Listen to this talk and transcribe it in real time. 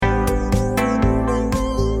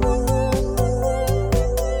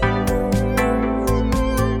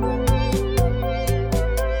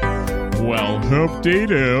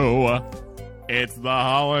Hoop-dee-doo. It's the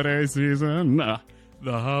holiday season. The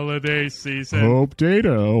holiday season.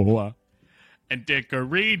 Hoop-dee-doo. And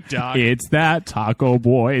dickory-dock. It's that Taco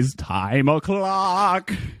Boy's time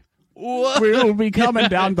o'clock. What? We'll be coming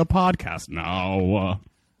down the podcast now.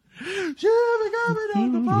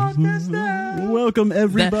 Welcome,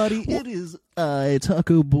 everybody. It is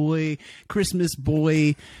Taco Boy, Christmas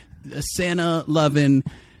Boy, Santa loving,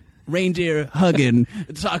 reindeer hugging,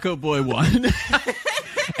 Taco Boy 1.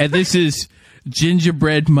 And this is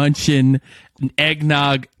gingerbread munching,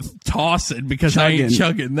 eggnog tossing because I ain't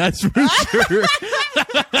chugging. That's for sure.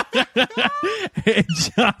 And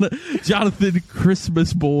Jonathan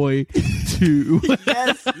Christmas Boy 2.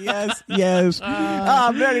 Yes.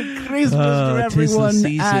 Merry Christmas to everyone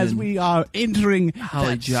as we are entering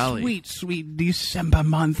that sweet December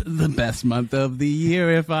month, the best month of the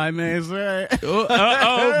year, if I may say.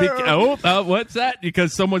 What's that?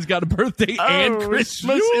 Because someone's got a birthday and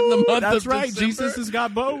Christmas in the month of December. That's right. Jesus has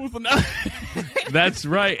got both. That's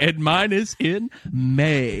right. And mine is in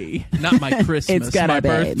May. Not my Christmas. It's gotta my be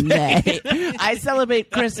birthday. May. I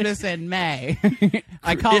celebrate Christmas in May.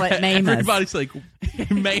 I call it Maymas. Everybody's like,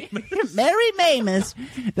 Maymas. Merry Maymas.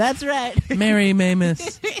 That's right. Merry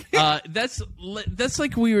Maymas. That's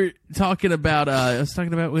like we were talking about. I was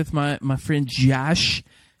talking about with my friend Josh.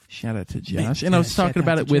 Shout out to Josh. And I was talking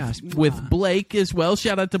about it with Blake as well.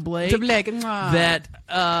 Shout out to Blake. That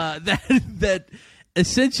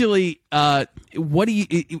essentially,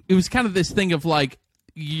 it was kind of this thing of like,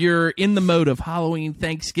 you're in the mode of Halloween,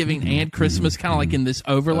 Thanksgiving, and Christmas, kind of like in this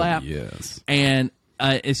overlap. Yes. And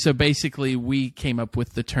so basically we came up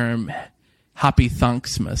with the term Happy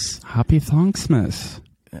Thanksmas. Happy Thanksmas.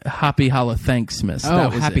 Happy Hallothanksmas. Oh,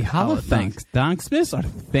 Happy Hallothanksmas or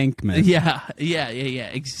Thankmas? Yeah,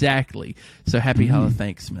 exactly. So Happy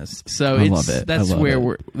Hallothanksmas. So I love it. That's where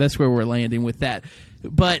we're landing with that.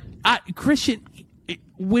 But Christian,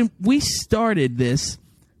 when we started this,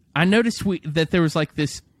 I noticed that there was like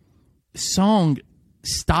this song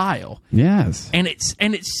style. Yes. And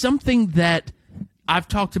it's something that I've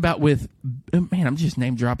talked about with, man, I'm just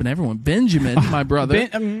name dropping everyone. Benjamin, my brother.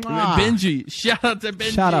 Benji. Shout out to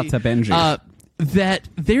Benji. That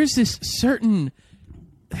there's this certain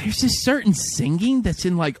singing that's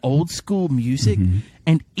in like old school music,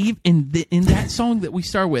 and even in that song that we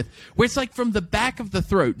start with, where it's like from the back of the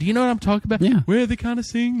throat. Do you know what I'm talking about? Yeah. Where they kind of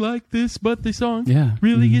sing like this, but the song Yeah.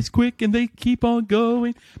 really is quick and they keep on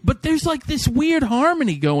going. But there's like this weird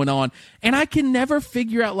harmony going on, and I can never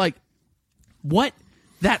figure out like what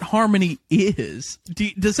that harmony is.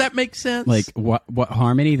 Does that make sense? Like what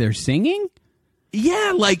harmony they're singing?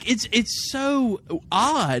 Yeah, like it's so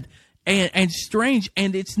odd and strange,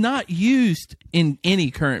 and it's not used in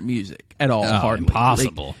any current music at all. Hardly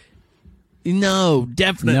Impossible. Like, no,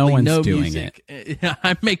 definitely no one's no doing music.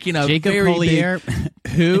 I'm making a Jacob very Collier, big,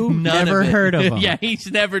 who none never of it. heard of him. Yeah,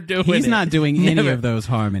 he's never doing. He's it. not doing any Never. of those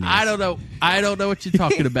harmonies. I don't know what you're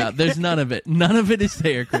talking about. There's none of it. None of it is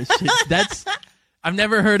there, Christian. I've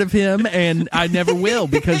never heard of him, and I never will,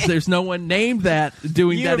 because there's no one named that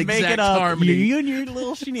doing that exact harmony. You and your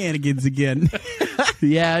little shenanigans again.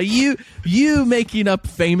 Yeah, you making up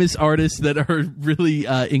famous artists that are really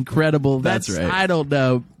incredible. That's right. I don't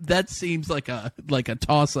know. That seems like a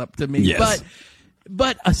toss up to me. Yes.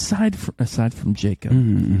 But aside from Jacob,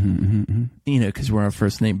 you know, because we're on a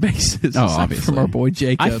first name basis. Obviously. From our boy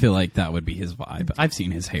Jacob, I feel like that would be his vibe. I've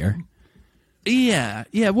seen his hair. Yeah.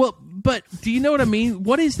 Well, but do you know what I mean?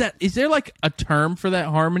 What is that? Is there like a term for that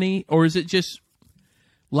harmony, or is it just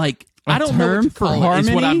like I don't know what to call harmony? it,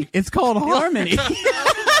 is what I'm- It's called harmony.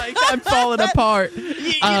 I'm falling apart.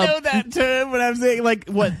 You know that term when I'm saying like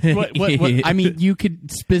what? I mean, you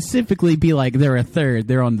could specifically be like they're a third,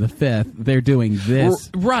 they're on the fifth, they're doing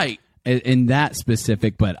this Right. in that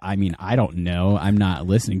specific. But I mean, I don't know. I'm not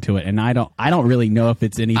listening to it, and I don't really know if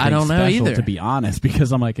it's anything don't know special, either. to be honest,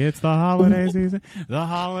 because I'm like, it's the holiday season. The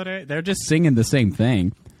holiday. They're just singing the same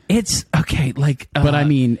thing. It's okay, like, But I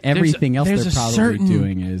mean, everything else there's they're a probably certain-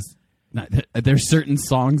 doing is. There's certain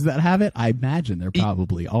songs that have it. I imagine there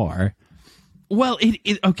probably are. Well,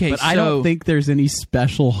 okay, But so I don't think there's any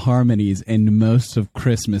special harmonies in most of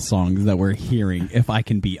Christmas songs that we're hearing, if I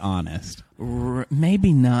can be honest.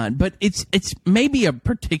 maybe not. But it's maybe a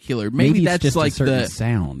particular. Maybe it's that's just like a certain the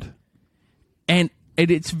sound. and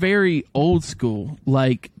it's very old school.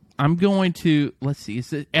 Like I'm going to let's see.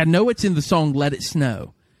 I know it's in the song "Let It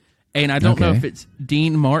Snow," and I don't know Okay. if it's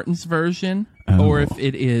Dean Martin's version or if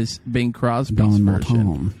it is Bing Crosby's Don version.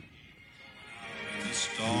 Martin.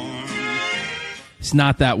 It's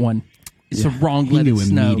not that one. It's a wrong He Let knew It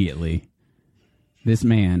Snow. immediately. This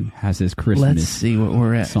man has his Christmas Let's see what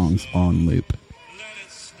we're at. songs on loop.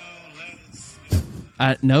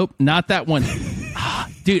 Nope, not that one.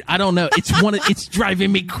 Dude, I don't know. It's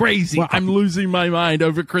driving me crazy. Well, I'm losing my mind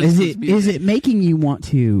over Christmas music. Is it making you want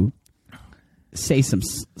to say some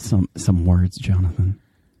words, Jonathan?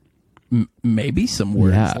 Maybe some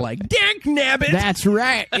words like "Dag nabbit." That's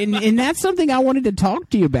right, and that's something I wanted to talk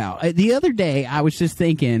to you about. The other day, I was just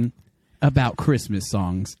thinking about Christmas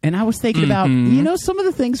songs, and I was thinking about some of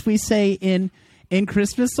the things we say in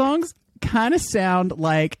Christmas songs kind of sound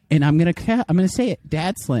like, and I'm gonna say it,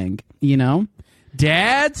 dad slang.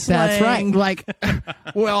 Dad slang. That's right. Like,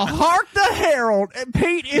 well, hark the herald.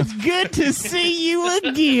 Pete, it's good to see you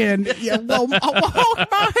again. Yeah, well,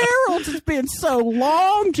 hark my heralds. It's been so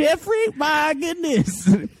long, Jeffrey. My goodness.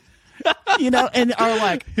 And are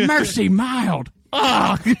like, mercy mild.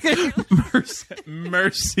 Oh,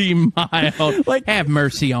 mercy mild. Like, have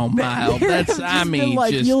mercy on mild. That's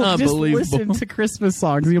just you'll unbelievable. Just listen to Christmas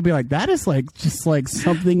songs and you'll be like, that is just like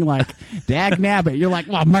something like dag nabbit. You're like,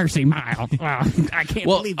 well, mercy mild. Well, I can't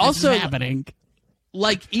believe this is happening.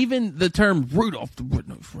 Like, even the term Rudolph the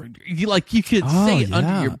Red-Nosed Reindeer, you could say it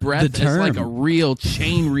under your breath as like a real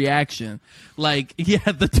chain reaction. Like,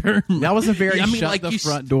 the term. That was a very shut the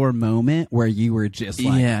front door moment where you were just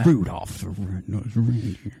like, Rudolph the Red-Nosed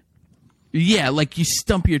Reindeer. Yeah, like you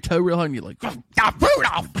stump your toe real hard and you're like,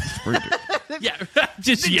 Rudolph!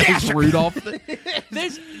 Just yell Rudolph.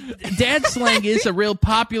 Dad slang is a real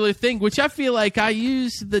popular thing, which I feel like I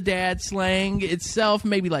use the dad slang itself,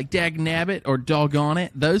 maybe like dag nabbit or doggone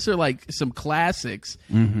it. Those are like some classics.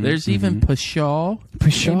 Mm-hmm, There's even pshaw,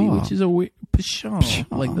 which is a weird pshaw.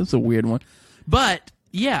 Like that's a weird one. But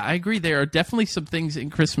yeah, I agree. There are definitely some things in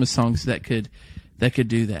Christmas songs that could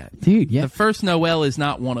do that. Dude, yeah. The First Noel is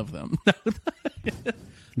not one of them.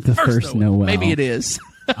 The first Noel. Maybe it is.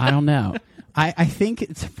 I don't know. I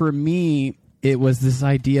think for me, it was this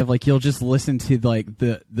idea of like you'll just listen to like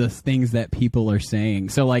the things that people are saying.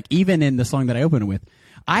 So like even in the song that I opened with,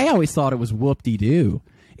 I always thought it was whoop-de-doo.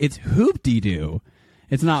 It's hoop-de-doo.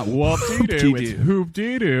 It's not whoop-de-doo. It's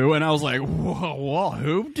hoop-de-doo. And I was like, whoa,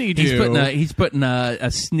 hoop-de-doo. He's putting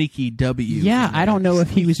a sneaky W. Yeah, I don't know if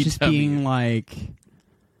he was just being like,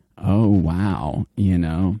 oh wow,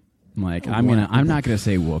 Like I'm not gonna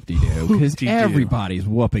say whoop-de-doo because everybody's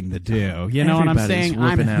whooping the do. You know what I'm saying?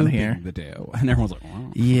 I'm hooping the do, and everyone's like,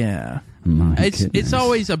 wow. Yeah. It's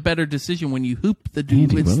always a better decision when you hoop the do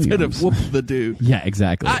instead of whoop the do. Yeah,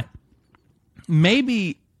 exactly.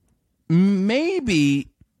 Maybe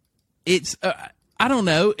it's I don't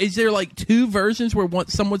know. Is there like two versions where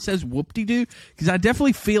someone says whoop-de-doo? Because I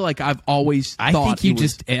definitely feel like I've always thought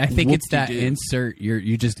I think it's that insert.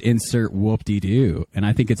 You just insert whoop-de-doo, and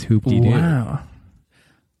I think it's hoop-de-doo. Wow.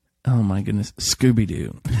 Oh my goodness,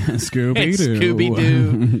 Scooby-Doo,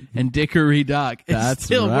 Scooby-Doo, and Dickory Dock. It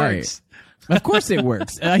still right. works. Of course it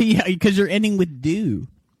works. Yeah, because you're ending with do.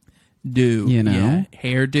 Do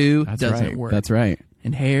hairdo doesn't work. That's right.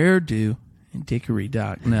 And hairdo and Dickory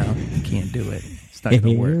Dock. No, you can't do it. It's not going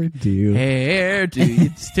to work.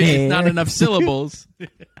 Hairdo. It's not enough syllables.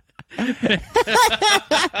 The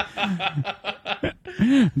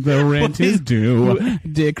rent is due.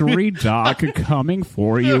 Dickory Dock coming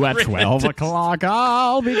for you at 12 o'clock.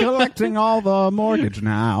 I'll be collecting all the mortgage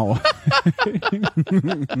now.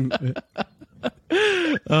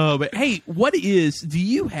 But hey, do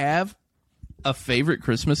you have a favorite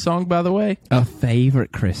Christmas song, by the way? A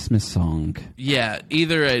favorite Christmas song? Yeah,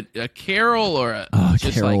 either a carol or a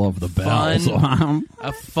Carol of the Bells.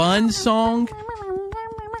 A fun song.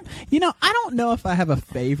 I don't know if I have a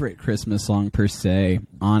favorite Christmas song per se,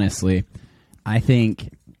 honestly. I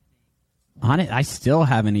think I still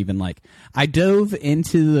haven't even I dove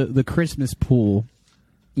into the Christmas pool,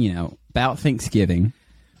 about Thanksgiving.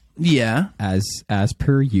 Yeah. As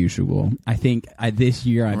per usual. I think this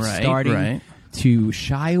year I'm starting to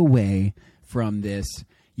shy away from this.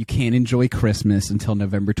 You can't enjoy Christmas until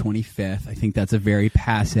November 25th. I think that's a very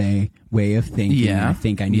passé way of thinking. Yeah. I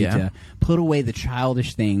think I need to put away the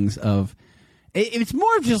childish things of... It's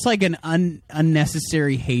more of just like an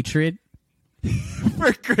unnecessary hatred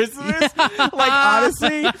for Christmas.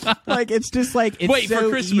 Honestly, it's just it's so for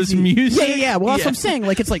Christmas easy. music. Yeah. Well, that's what I'm saying.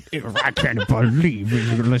 It's I can't believe you're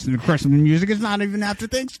going to listen to Christmas music. It's not even after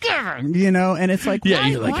Thanksgiving, and it's like,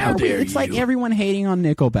 you're like, how dare you? It's like everyone hating on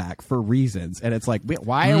Nickelback for reasons, and it's like,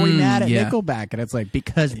 why are we mad at Nickelback? And it's like,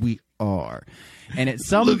 because we are. And at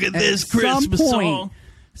some look at this Christmas some point, song.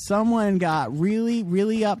 Someone got really,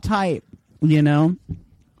 really uptight.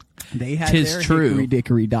 They had their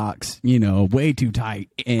Dickory Docks, way too tight.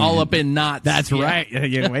 And all up in knots. That's right.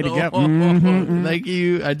 Yeah, way to go. Thank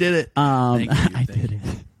you. I did it. I did it.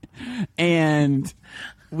 And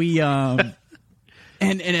we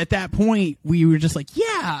And at that point, we were just like,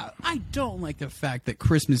 yeah, I don't like the fact that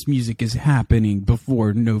Christmas music is happening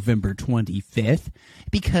before November 25th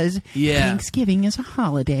because Thanksgiving is a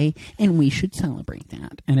holiday and we should celebrate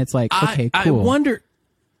that. And it's like, okay, cool.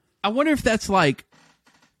 I wonder if that's like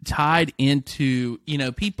tied into,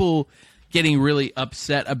 people getting really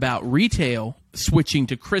upset about retail switching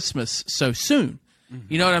to Christmas so soon.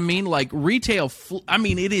 You know what I mean? Like retail,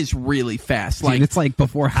 it is really fast. Dude, it's like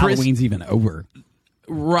before Halloween's even over.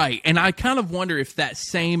 Right. And I kind of wonder if that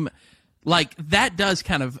same, that does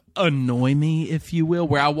kind of annoy me, if you will,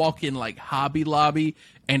 where I walk in like Hobby Lobby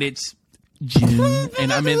and it's June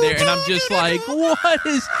and I'm in there and I'm just like,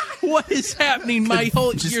 what is happening?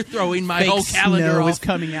 You're throwing my whole calendar snow off. Is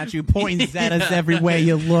coming at you, pointing at us every way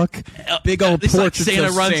you look. Big old portraits Santa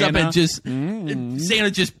of runs Santa. up and just Santa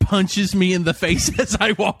just punches me in the face as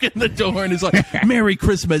I walk in the door and is like, "Merry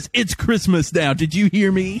Christmas! It's Christmas now. Did you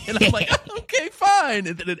hear me?" And I'm like, "Okay, fine."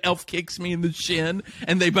 And then an elf kicks me in the shin,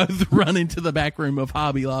 and they both run into the back room of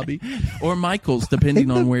Hobby Lobby or Michael's, depending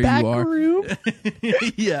on where you are. Room?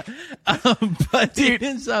 Yeah. But it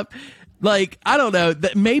ends up I don't know,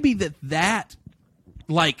 that maybe that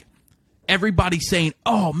everybody's saying,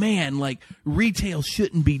 oh man, retail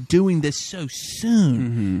shouldn't be doing this so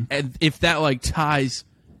soon. And if that ties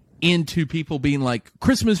into people being like,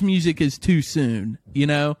 Christmas music is too soon,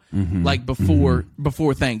 before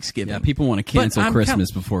Thanksgiving. Yeah, people want to cancel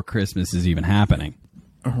Christmas before Christmas is even happening.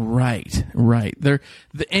 Right.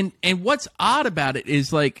 And what's odd about it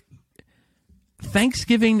is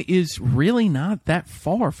Thanksgiving is really not that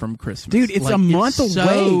far from Christmas. Dude, it's a month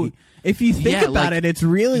away. If you think about it, it's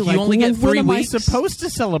really you only get 3 when weeks. Am I supposed to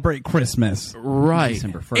celebrate Christmas? Right.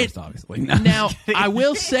 December 1st, obviously. Now, I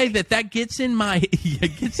will say that gets in my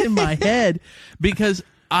head because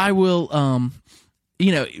I will, I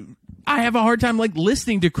have a hard time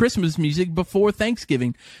listening to Christmas music before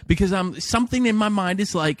Thanksgiving because something in my mind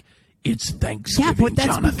is it's Thanksgiving. Yeah, but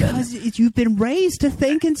that's Jonathan. because you've been raised to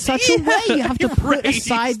think in such a way. You have to put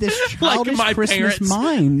aside this childish Christmas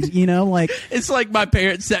mind, It's like my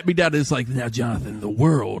parents sat me down and it's like, now, Jonathan, the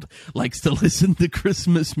world likes to listen to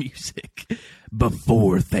Christmas music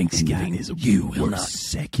before Thanksgiving. You will not.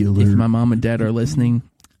 Secular. If my mom and dad are listening,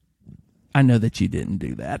 I know that you didn't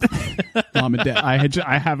do that. Mom and Dad,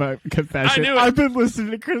 I have a confession. I've been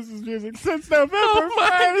listening to Christmas music since November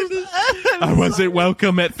 1st. I wasn't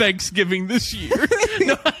welcome at Thanksgiving this year.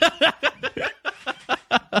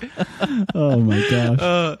 Oh my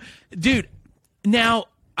gosh. Dude, now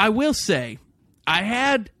I will say,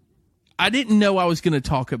 I didn't know I was going to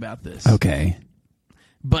talk about this. Okay.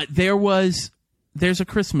 But there's a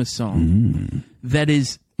Christmas song that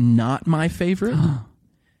is not my favorite.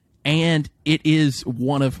 And it is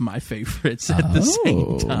one of my favorites at the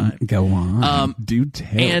same time. Go on. Do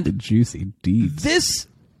tell the juicy deeds. This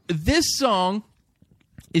song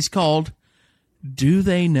is called Do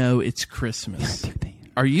They Know It's Christmas?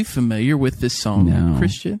 Are you familiar with this song, No.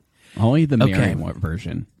 Christian? Only the Merriam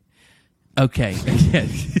version. Okay.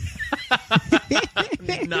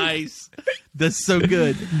 Nice. That's so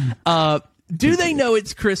good. Do They Know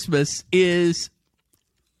It's Christmas is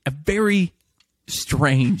a very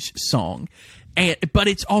strange song, but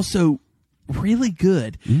it's also really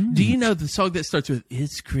good. Do you know the song that starts with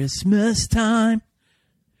 "It's Christmas time,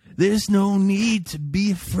 there's no need to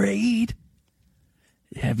be afraid"?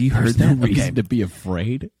 Have you heard that? No reason to be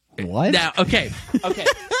afraid. What? Now, okay.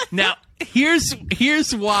 Now, here's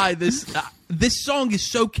why this song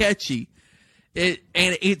is so catchy. It's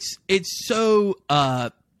so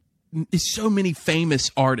many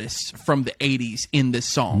famous artists from the 80s in this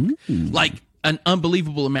song. An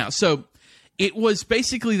unbelievable amount. So it was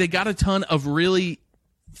basically they got a ton of really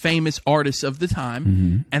famous artists of the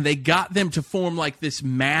time and they got them to form this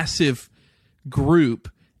massive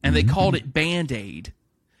group and they called it Band Aid.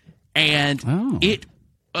 And it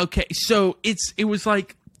was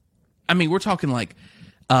we're talking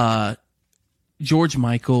George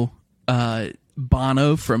Michael,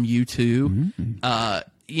 Bono from U2,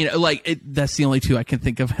 that's the only two I can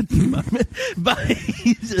think of at the moment. But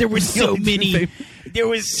there were so many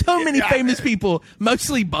famous people,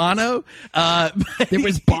 mostly Bono. There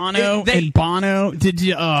was Bono and Bono. Did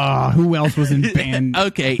you? Who else was in band?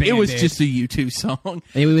 Okay, Band it was Aid? just a U2 song.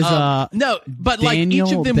 It was no, but Daniel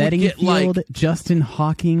each of them Bedingfield, would get Justin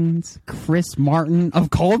Hawkins, Chris Martin of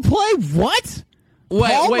Coldplay. What?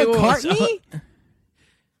 Paul McCartney?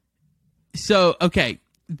 So okay,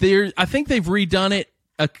 I think they've redone it.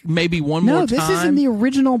 Maybe one more time. No, this isn't the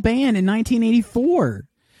original band in 1984.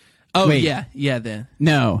 Oh, wait. yeah, then.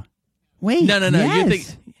 No. Wait. No.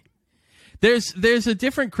 Yes. There's a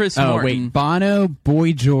different Chris Martin. Oh, wait. Bono,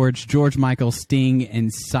 Boy George, George Michael, Sting,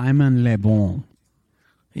 and Simon Le Bon.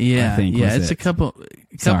 Yeah, it's a couple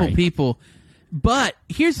people. But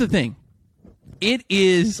here's the thing. It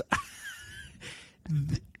is...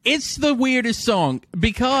 It's the weirdest song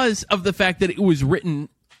because of the fact that it was written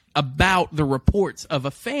about the reports of a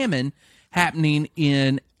famine happening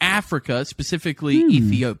in Africa, specifically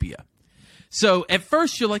Ethiopia. So at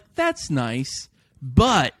first you're like, that's nice,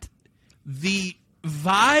 but the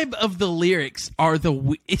vibe of the lyrics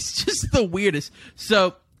it's just the weirdest.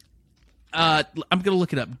 So I'm going to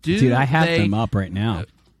look it up. Dude, I have them up right now.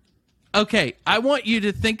 Okay, I want you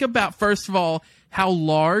to think about, first of all, how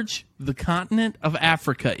large the continent of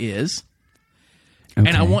Africa is. Okay.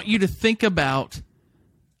 And I want you to think about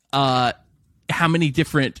how many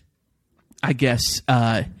different, I guess,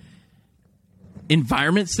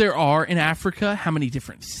 environments there are in Africa, how many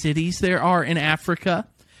different cities there are in Africa.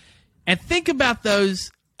 And think about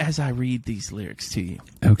those as I read these lyrics to you.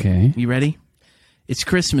 Okay. You ready? It's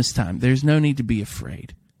Christmas time. There's no need to be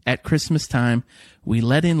afraid. At Christmas time, we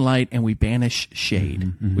let in light and we banish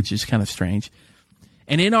shade, which is kind of strange.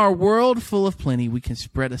 And in our world full of plenty, we can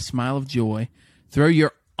spread a smile of joy. Throw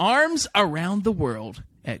your arms around the world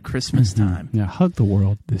at Christmas time. Yeah, hug the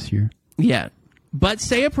world this year. Yeah, but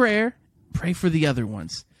say a prayer. Pray for the other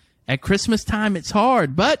ones. At Christmas time, it's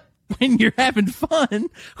hard, but when you're having fun,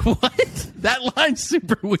 what? That line's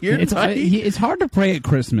super weird, right? It's hard to pray at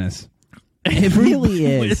Christmas. It really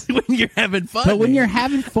is. When you're having fun. But when you're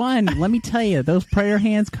having fun, let me tell you, those prayer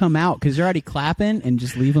hands come out because you're already clapping and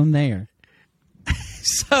just leave them there.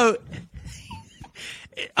 So,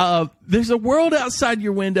 there's a world outside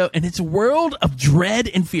your window, and it's a world of dread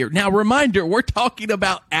and fear. Now, reminder, we're talking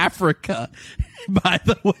about Africa, by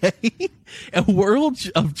the way. A world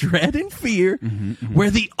of dread and fear where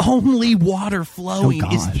the only water flowing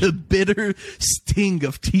is the bitter sting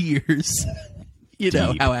of tears. You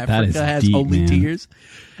know how Africa has deep, only man. tears.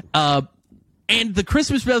 And the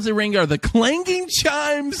Christmas bells that ring are the clanging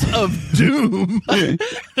chimes of doom.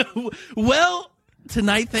 Well,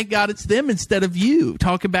 tonight, thank God it's them instead of you.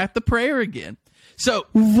 Talk about the prayer again. So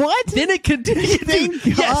what? Then it continues.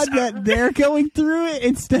 Thank God that they're going through it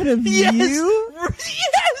instead of you.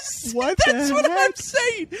 Yes. That's what I'm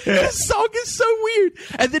saying. This song is so weird.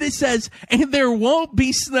 And then it says, and there won't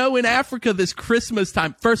be snow in Africa this Christmas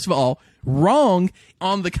time. First of all, wrong.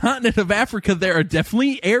 On the continent of Africa, there are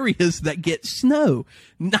definitely areas that get snow.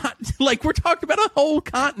 Not like we're talking about a whole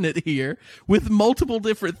continent here with multiple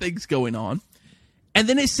different things going on. And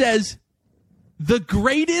then it says, the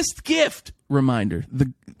greatest gift, reminder,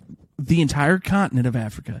 the entire continent of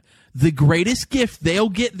Africa, the greatest gift they'll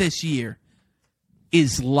get this year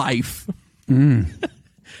is life.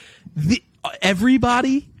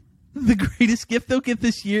 Everybody, the greatest gift they'll get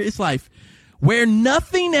this year is life. Where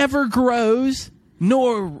nothing ever grows,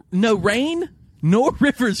 no rain, nor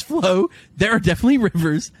rivers flow. There are definitely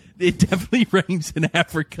rivers. It definitely rains in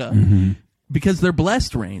Africa. Because they're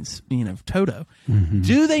blessed rains, Toto.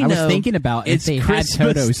 Do they know? I was thinking about if they had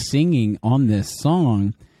Toto singing on this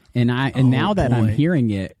song, and now that I'm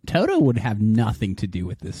hearing it, Toto would have nothing to do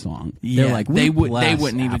with this song. Yeah, they're like, they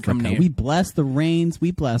wouldn't even come near. We bless the rains.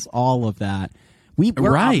 We bless all of that.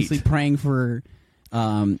 We're obviously praying for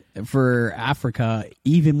Africa,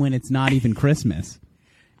 even when it's not even Christmas.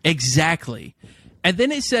 Exactly. And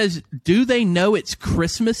then it says, do they know it's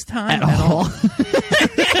Christmas time at all?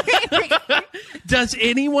 Does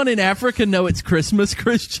anyone in Africa know it's Christmas,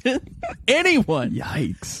 Christian? Anyone?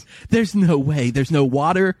 Yikes. There's no way. There's no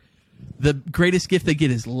water. The greatest gift they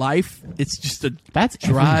get is life. It's just That's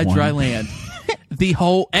dry land.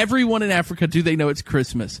 Everyone in Africa, do they know it's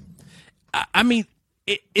Christmas? I mean,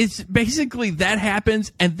 it's basically that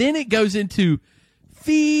happens, and then it goes into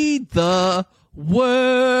feed the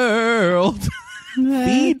world.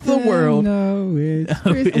 Feed the world.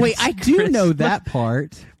 Wait, I do Christmas. know that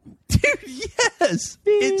part. Dude, yes.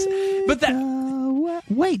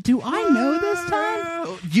 Wait, do I know this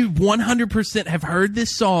time? You 100% have heard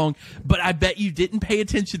this song, but I bet you didn't pay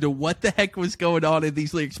attention to what the heck was going on in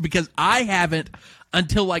these lyrics, because I haven't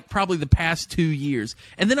until like probably the past 2 years.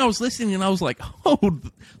 And then I was listening and I was like, hold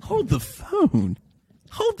the phone.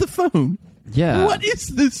 Hold the phone. Yeah. What is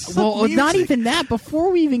this? Well, not even that.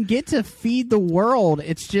 Before we even get to feed the world,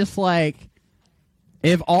 it's just like,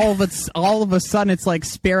 if all of a sudden it's like,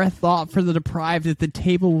 spare a thought for the deprived, if the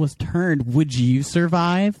table was turned, would you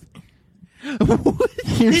survive?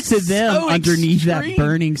 Here's to them so underneath that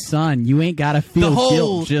burning sun. You ain't got to feel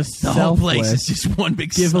guilt, just the selfless. whole place is just one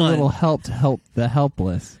big Give sun. a little help to help the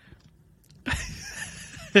helpless.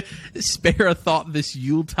 Spare a thought this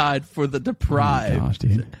Yuletide for the deprived. Oh my gosh,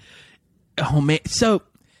 dude. Oh man, so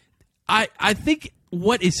I think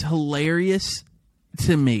what is hilarious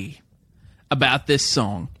to me about this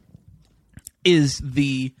song is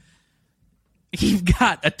you've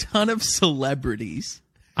got a ton of celebrities.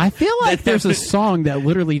 I feel like there's a song that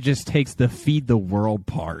literally just takes the feed the world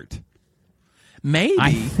part. Maybe.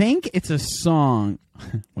 I think it's a song.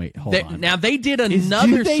 Wait, hold on. Now they did another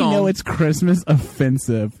do they song. know it's Christmas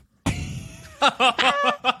offensive?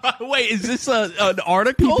 Wait, is this an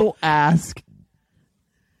article? People ask.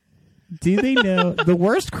 Do they know the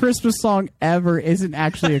worst Christmas song ever isn't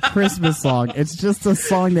actually a Christmas song? It's just a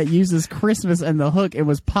song that uses Christmas and the hook. It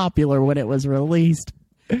was popular when it was released.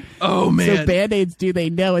 Oh, man. So Band-Aids, Do They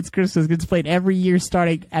Know It's Christmas gets played every year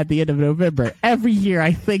starting at the end of November. Every year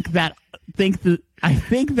I think that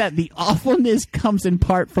the awfulness comes in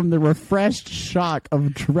part from the refreshed shock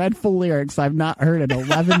of dreadful lyrics I've not heard in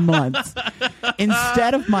 11 months.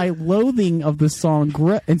 Instead, my loathing of the song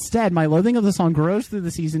grows through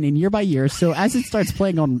the season and year by year. So as it starts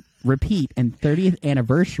playing on repeat, and 30th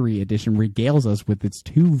Anniversary Edition regales us with its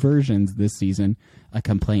 2 versions this season, a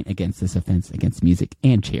complaint against this offense against music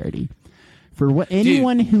and charity. For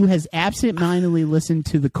anyone who has absent-mindedly listened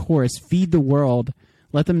to the chorus, "Feed the World,"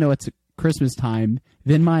 let them know it's Christmas time,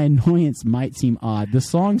 then my annoyance might seem odd. The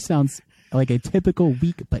song sounds like a typical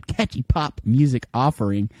weak but catchy pop music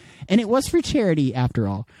offering, and it was for charity after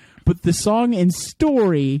all. But the song and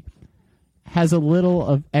story has a little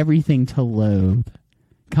of everything to loathe.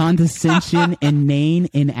 Condescension, inane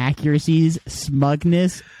inaccuracies,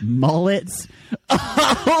 smugness, mullets,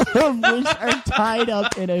 all of which are tied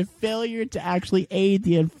up in a failure to actually aid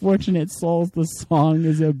the unfortunate souls the song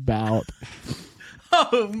is about.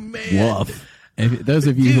 Oh, man. Woof. Those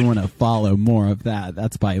of you who want to follow more of that,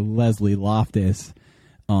 that's by Leslie Loftus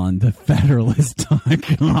on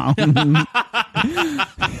thefederalist.com.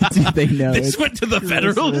 Do they know this went to the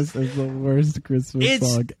Federalist? This is the worst Christmas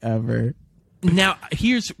song ever. Now,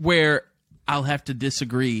 here's where I'll have to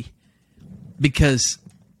disagree, because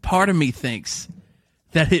part of me thinks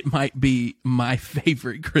that it might be my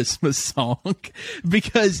favorite Christmas song,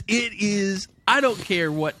 because it is, I don't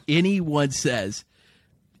care what anyone says,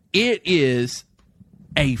 it is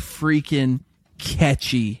a freaking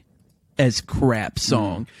catchy as crap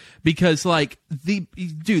song. Because, like, the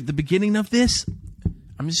beginning of this,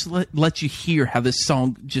 I'm just let you hear how this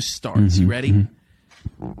song just starts. You ready?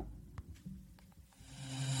 Mm-hmm.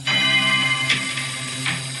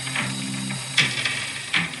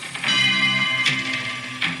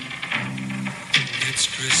 It's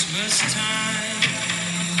Christmas time.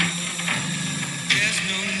 There's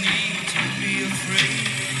no need to be afraid.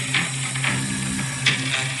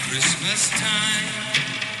 At Christmas time,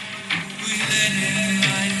 we let in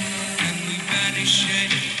light and we banish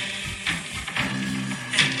shade.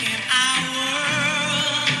 And in our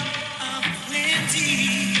world of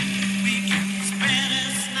plenty, we can spread a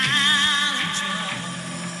smile of joy.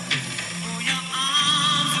 Throw your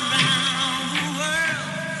arms around the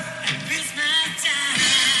world at Christmas time.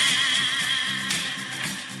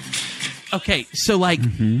 Okay, so, like,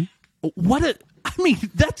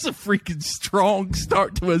 that's a freaking strong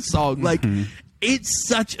start to a song. Like, it's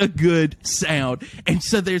such a good sound. And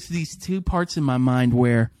so there's these 2 parts in my mind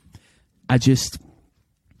where I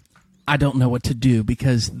don't know what to do,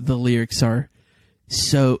 because the lyrics are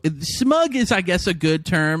so smug is, I guess, a good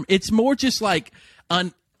term. It's more just like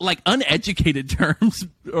uneducated terms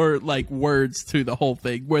or like words to the whole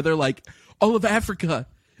thing, where they're like, all of Africa,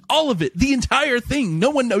 all of it, the entire thing. No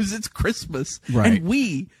one knows it's Christmas. Right. And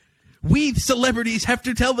we celebrities have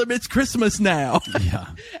to tell them it's Christmas now. Yeah.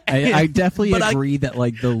 I definitely agree that,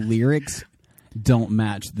 like, the lyrics don't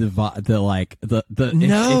match No.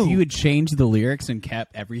 If you had changed the lyrics and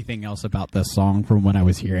kept everything else about the song from what I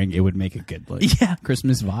was hearing, it would make a good, like,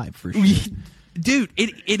 Christmas vibe for sure. Dude,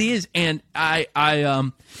 it is. And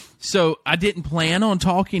so I didn't plan on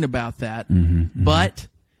talking about that, but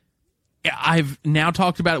I've now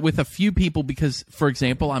talked about it with a few people, because, for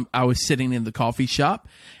example, I was sitting in the coffee shop,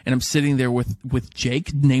 and I'm sitting there with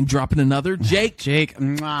Jake, name dropping another Jake. Thank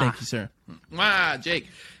you, sir. Mwah, Jake.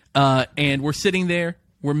 And we're sitting there,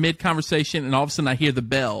 we're mid conversation, and all of a sudden I hear the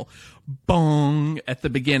bell, bong, at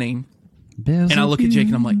the beginning, and I look at Jake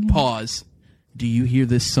and I'm like, pause. Do you hear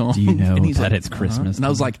this song? Do you know and he's that like, it's Christmas? And I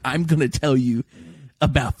was like, I'm going to tell you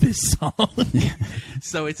about this song.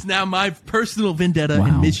 So it's now my personal vendetta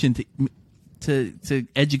and mission to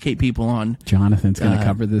educate people on. Jonathan's going to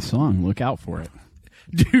cover this song. Look out for it.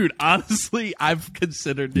 Dude, honestly, I've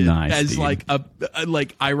considered it as like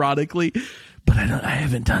ironically, but I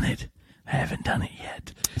haven't done it. I haven't done it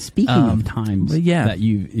yet. Speaking of times that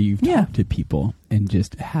you've talked to people and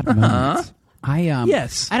just had moments.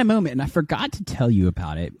 Yes. I had a moment, and I forgot to tell you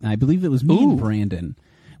about it. I believe it was me and Brandon.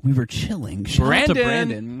 We were chilling. Shout out to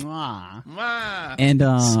Brandon. Mwah. Mwah. And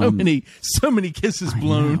so many kisses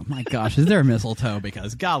blown. Oh my gosh, is there mistletoe?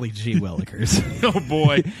 Because golly gee willikers. Oh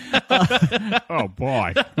boy. Oh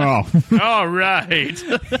boy. Oh. All right.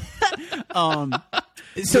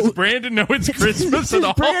 So Does Brandon know it's Christmas at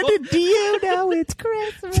all? Brandon, do you know it's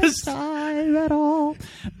Christmas time at all?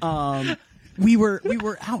 We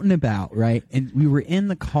were out and about, right? And we were in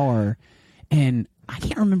the car, and I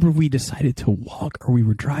can't remember if we decided to walk or we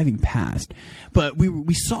were driving past, but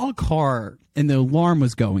we saw a car and the alarm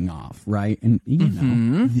was going off, right? And you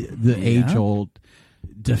know the age-old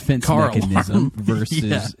defense Car mechanism alarm.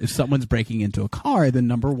 versus if someone's breaking into a car, the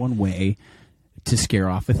number one way to scare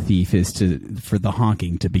off a thief is for the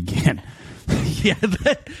honking to begin. Yeah,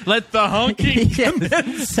 let the honking.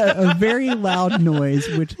 So a very loud noise,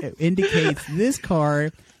 which indicates this car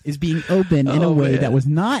is being opened in a way that was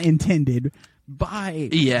not intended by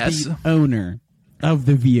the owner of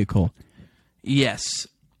the vehicle. Yes.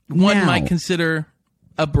 One Now- might consider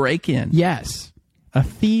a break-in. Yes, a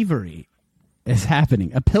thievery is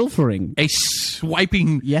happening, a pilfering. A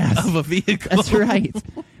swiping of a vehicle. That's right.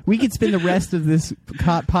 We could spend the rest of this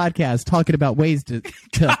podcast talking about ways to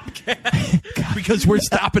because we're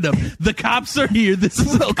stopping them. The cops are here. This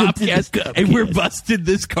is a Copcast, and we're busting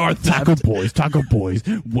this car theft. Taco boys,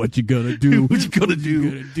 what you gonna do? What you gonna do?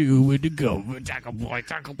 What you gonna do when you go? Taco boy.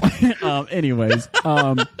 Anyways,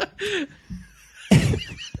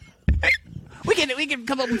 we can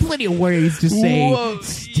come up with plenty of ways to say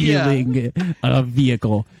stealing a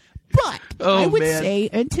vehicle. But I would say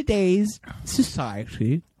in today's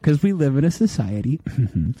society, because we live in a society,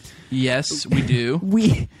 Yes, we do.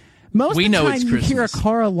 most We of the know time it's you hear a Christmas.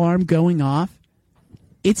 car alarm going off,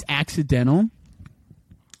 it's accidental.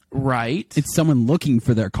 Right. It's someone looking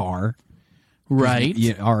for their car. Right.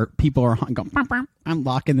 Or people are going, "Bum, bum,"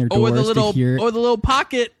 unlocking their doors Or the little, to hear. or the little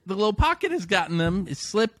pocket. The little pocket has gotten them. It's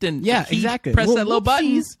slipped and Yeah, he exactly. Press Well, that little button.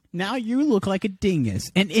 whoopsies, Now you look like a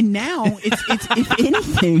dingus, and now it's if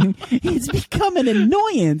anything, it's become an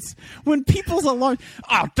annoyance when people's alarm.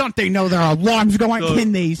 Oh, don't they know their alarm's going?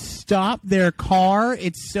 Can they stop their car?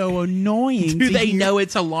 It's so annoying. Do to they hear. know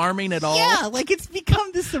it's alarming at all? Yeah, like it's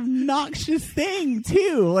become this obnoxious thing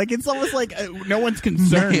too. Like it's almost like no one's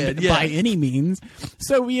concerned Man, yeah. by any means.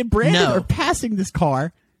 So we and Brandon No. are passing this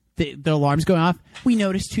car. The alarm's going off. We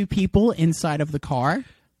notice two people inside of the car,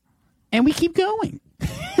 and we keep going.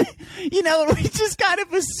 We just kind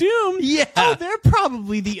of assume, oh, they're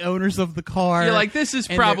probably the owners of the car. You're like, this is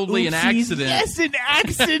and probably an they're oopsies. accident. Yes, an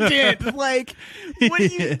accident. Like, what do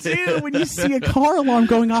you do when you see a car alarm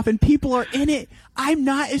going off and people are in it? I'm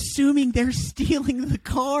not assuming they're stealing the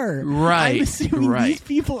car. Right, I'm assuming right. these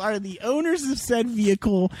people are the owners of said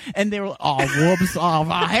vehicle, and they were, oh, whoops,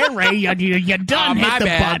 hey, Ray, you done my hit the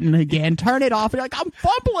bad. button again. Turn it off. And you're like, I'm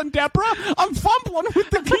fumbling, Deborah. I'm fumbling with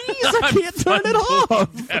the keys. I can't turn it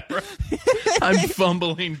off. I'm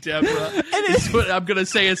fumbling, Deborah. It's what I'm going to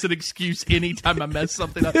say as an excuse anytime I mess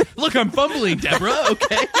something up. Look, I'm fumbling, Deborah.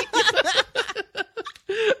 Okay.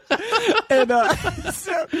 And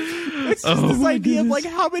so it's just this idea of like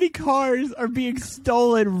how many cars are being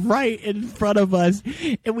stolen right in front of us,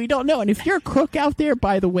 and we don't know. And if you're a crook out there,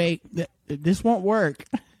 by the way, this won't work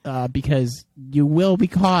because you will be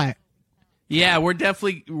caught. Yeah,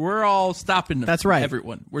 we're all stopping them. That's right.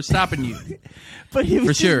 Everyone. We're stopping you. But it was For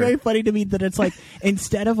just sure. very funny to me that it's like,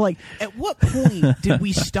 instead of like, at what point did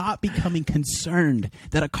we stop becoming concerned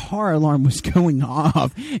that a car alarm was going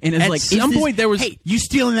off? And it's At like, some point there was- hey, you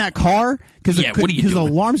stealing that car? Because Yeah, what are you the doing?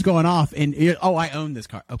 alarm's going off, and I own this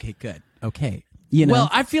car. Okay, good. Okay, Well,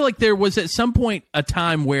 I feel like there was at some point a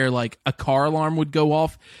time where like a car alarm would go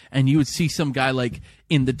off and you would see some guy like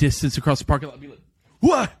in the distance across the parking lot be like,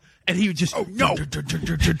 what? And he would just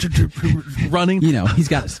running. he's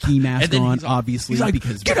got a ski mask And then on, he's like- obviously, he's like,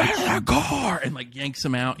 because get out of that car, and like yanks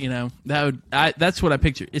him out. That's what I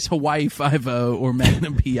picture. It's Hawaii 5-0 or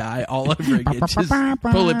Magnum PI all over again. Just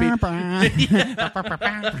pulling people,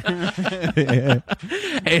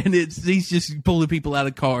 and he's just pulling people out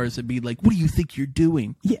of cars and be like, "What do you think you're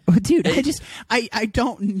doing?" Yeah, dude, I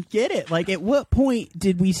don't get it. Like, at what point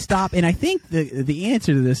did we stop? And I think the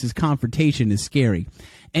answer to this is confrontation is scary.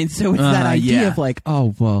 And so it's that idea of like,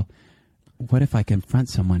 oh, well, what if I confront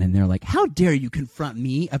someone and they're like, how dare you confront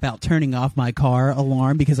me about turning off my car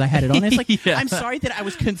alarm because I had it on? It's like, Yeah. I'm sorry that I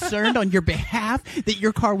was concerned on your behalf that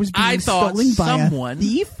your car was being I thought stolen by someone- a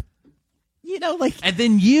thief. Like, And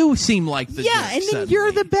then you seem like the yeah, jerk and then suddenly.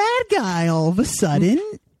 you're the bad guy all of a sudden.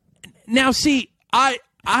 Now, see, I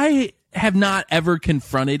have not ever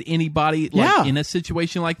confronted anybody in a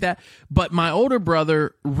situation like that, but my older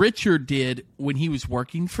brother Richard did when he was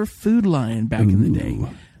working for Food Lion back in the day.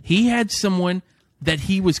 He had someone that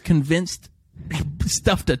he was convinced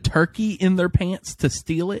stuffed a turkey in their pants to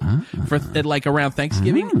steal it for like around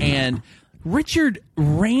Thanksgiving, and Richard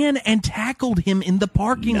ran and tackled him in the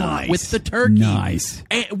parking lot with the turkey. Nice.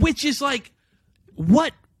 Which is like,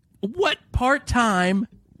 what part-time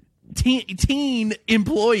teen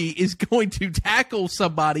employee is going to tackle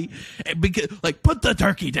somebody because, like, put the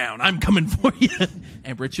turkey down, I'm coming for you.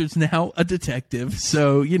 And Richard's now a detective,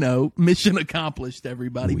 so, you know, mission accomplished,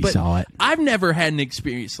 everybody. We saw it. I've never had an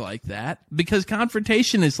experience like that because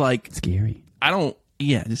confrontation is like Scary.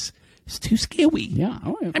 It's too scary. Yeah,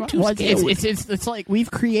 I'm too scared. It's like we've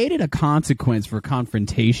created a consequence for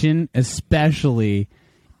confrontation, especially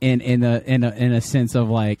in a sense of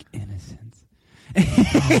like innocence.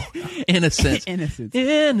 Innocence.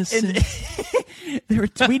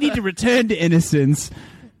 We need to return to innocence.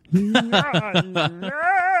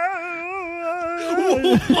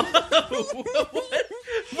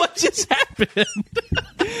 What just happened?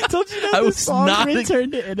 Don't you know I the was song not-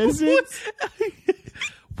 "Return to Innocence"?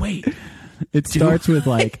 Wait. It starts with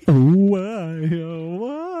like,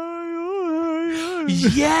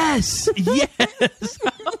 Yes.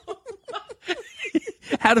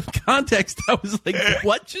 Out of context, I was like,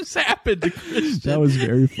 what just happened to Christian? That was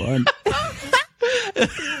very fun.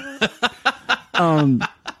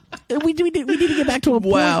 We need to get back to a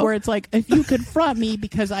point where it's like, if you confront me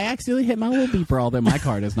because I accidentally hit my little beeper, although my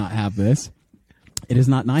car does not have this, it is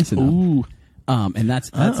not nice enough. Ooh. And that's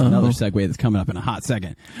another segue that's coming up in a hot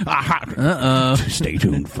second. Stay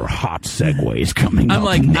tuned for hot segues coming up. I'm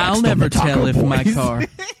like, next I'll on never the Taco tell if my Boys. car.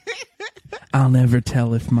 I'll never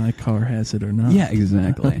tell if my car has it or not. Yeah,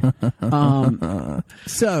 exactly.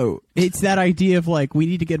 So it's that idea of like, we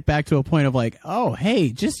need to get back to a point of like, oh, hey,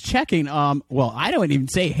 just checking. Well, I don't even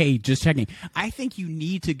say, hey, just checking. I think you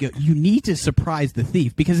need to go. You need to surprise the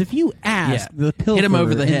thief, because if you ask the pilferer hit him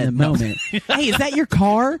over the head in the moment, hey, is that your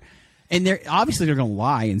car? And they're going to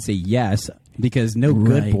lie and say yes, because no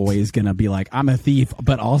good boy is going to be like, I'm a thief,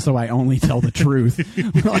 but also I only tell the truth.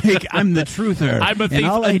 Like, I'm the truther. I'm a thief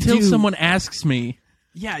until someone asks me.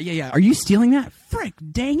 Yeah. Are you stealing that? Frick,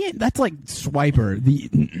 dang it. That's like Swiper.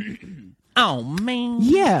 Oh, man.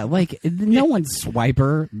 Yeah, like, no one's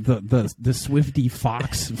Swiper, the Swifty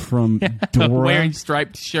Fox from Dora. Wearing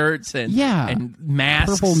striped shirts and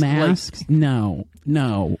masks. Purple masks. No.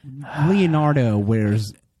 Leonardo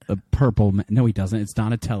wears a purple no, he doesn't. It's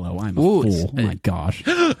Donatello. I'm a fool. Oh, my gosh.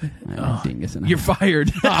 You're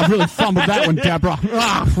fired. I really fumbled that one, Deborah.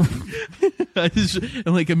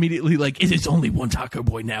 I'm like, immediately like, it is only one Taco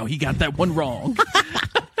Boy now. He got that one wrong.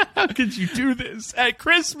 How could you do this at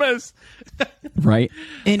Christmas? Right.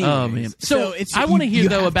 Anyways, oh, man. So I want to hear,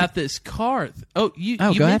 though, about this car. You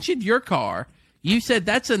mentioned your car. You said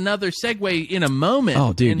that's another segue in a moment.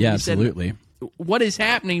 Oh, dude, and yeah, you said, absolutely. What is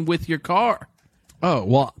happening with your car? Oh,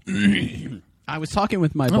 well, I was talking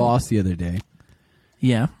with my boss the other day.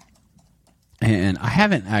 Yeah. And I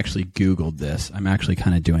haven't actually Googled this. I'm actually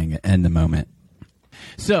kind of doing it in the moment.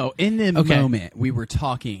 So in the moment, we were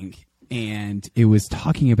talking, and it was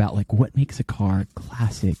talking about like what makes a car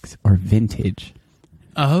classics or vintage.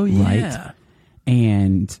 Oh, yeah. Right?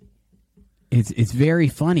 And it's very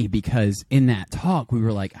funny because in that talk, we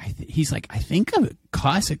were like, he's like, I think a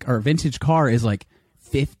classic or vintage car is like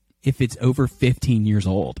if it's over 15 years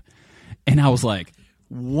old. And I was like,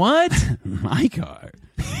 what? My car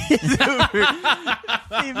is over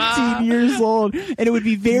 15 years old. And it would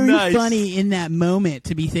be very funny in that moment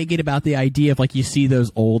to be thinking about the idea of like, you see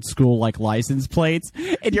those old school like license plates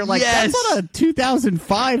and you're like, that's on a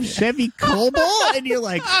 2005 Chevy Cobalt. And you're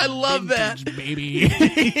like, I love that, baby.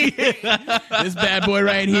 This bad boy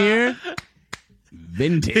right here,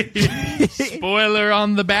 vintage. Spoiler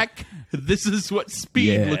on the back. This is what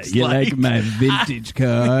speed looks you like. like my vintage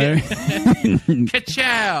car?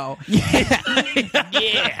 Ka-chow.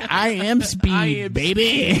 Yeah, I am speed,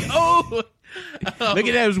 baby. Oh. Look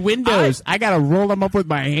at those windows. I gotta roll them up with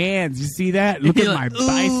my hands. You see that? Look at my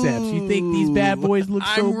biceps. You think these bad boys look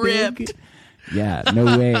so ripped. big? Yeah,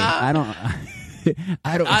 no way. I don't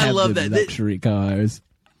have love the that. luxury cars.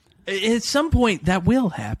 At some point, that will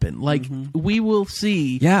happen. Like, we will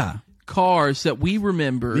see cars that we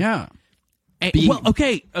remember. Yeah. And, well,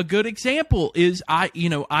 okay, a good example is I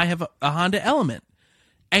have a Honda Element,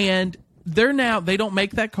 and they don't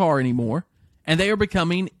make that car anymore, and they are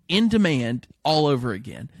becoming in demand all over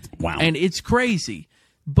again. Wow. And it's crazy,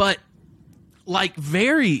 but like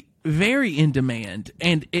very, very in demand,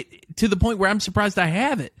 and to the point where I'm surprised I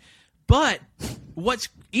have it. But what's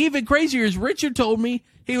even crazier is Richard told me,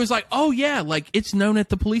 he was like, oh yeah, like it's known at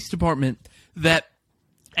the police department that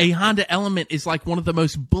a Honda Element is like one of the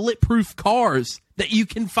most bulletproof cars that you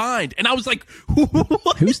can find. And I was like,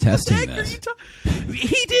 who's testing this?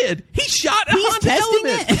 He did. He shot a Honda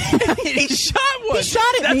Element. He shot one. He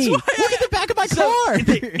shot at me. Look at the back of my car.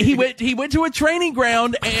 He went to a training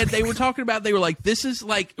ground, and they were talking about, they were like, this is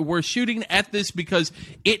like, we're shooting at this because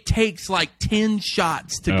it takes like 10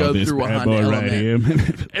 shots to go through a Honda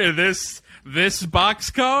Element. And this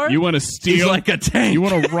boxcar, you want to steal like a tank. You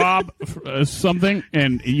want to rob something,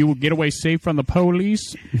 and you will get away safe from the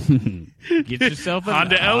police. Get yourself a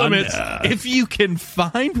Honda Element. If you can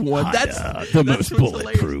find one, that's the most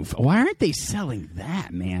bulletproof. Hilarious. Why aren't they selling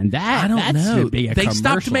that, man? I don't know. They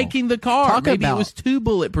stopped making the car. Maybe it was too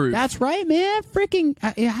bulletproof. That's right, man. Freaking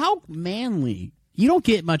how manly. You don't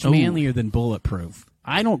get much manlier than bulletproof.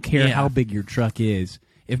 I don't care how big your truck is.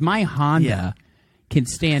 If my Honda can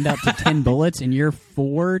stand up to 10 bullets and your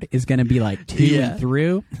Ford is going to be like 2 and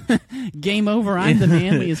through, game over. I'm the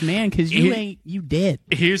manliest man because you dead.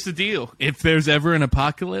 Here's the deal. If there's ever an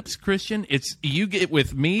apocalypse, Christian, it's you get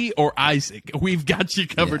with me or Isaac. We've got you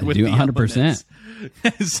covered with 100%.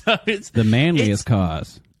 So it's the manliest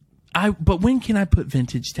cause. But when can I put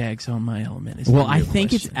vintage tags on my Element? Well, I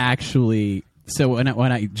think it's actually, so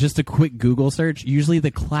when I just a quick Google search, usually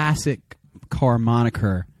the classic car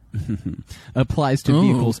moniker applies to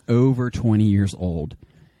vehicles over 20 years old,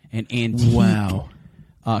 and antique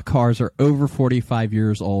cars are over 45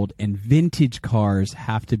 years old, and vintage cars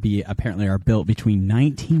have to be are built between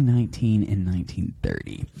 1919 and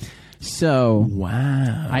 1930. So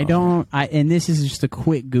and this is just a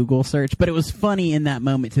quick Google search, but it was funny in that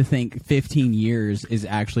moment to think 15 years is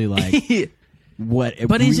actually like what it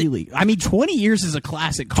really. I mean, 20 years is a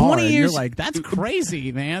classic car. 20 years, and you're like, that's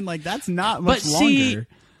crazy, man. Like that's not much longer.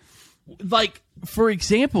 Like, for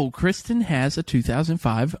example, Kristen has a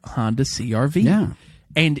 2005 Honda CR-V. Yeah.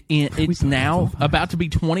 And it's now about to be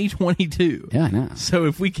 2022. Yeah, I know. So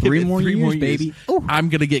if we give 3 it more 3 more years, years, baby, I'm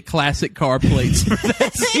going to get classic car plates for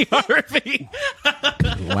that CR-V.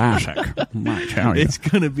 Classic. I tell you. It's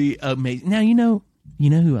going to be amazing. Now, you know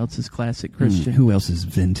who else is classic, Christian? Who else is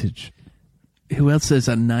vintage? Who else is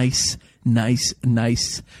a nice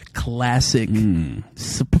classic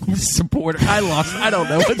supporter? I don't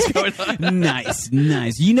know what's going on. Nice.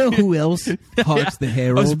 You know who else harks the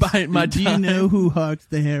heralds? I was buying my Do you know who harks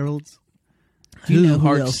the heralds? Do you know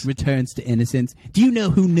who else returns to innocence? Do you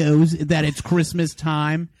know who knows that it's Christmas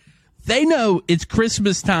time? They know it's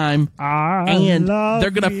Christmas time, and they're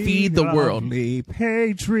going to feed the world.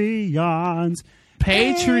 Patreon.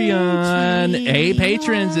 Hey,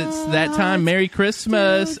 patrons, it's that time. Merry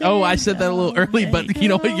Christmas. Oh, I said that a little early, but you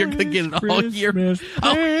know what? You're going to get it all year.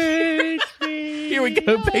 Oh. Here we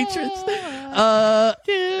go, patrons.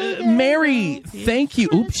 Mary, thank you.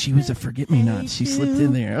 Oops, she was a forget-me-not. She slipped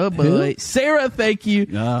in there. Oh, boy. Sarah, thank you.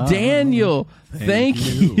 Daniel, thank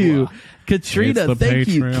you. Katrina, thank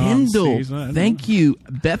you. Kendall, thank you.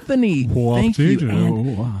 Bethany, thank you.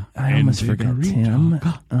 And I almost forgot Tim.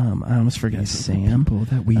 I almost forgot Sam. I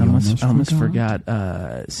almost forgot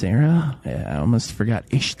Sarah. I almost forgot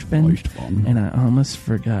Istvan. And I almost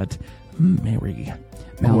forgot Mary.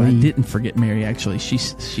 Oh, I didn't forget Mary, actually. She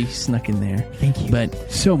snuck in there. Thank you. But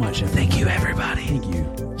so much. Thank you, everybody. Thank you.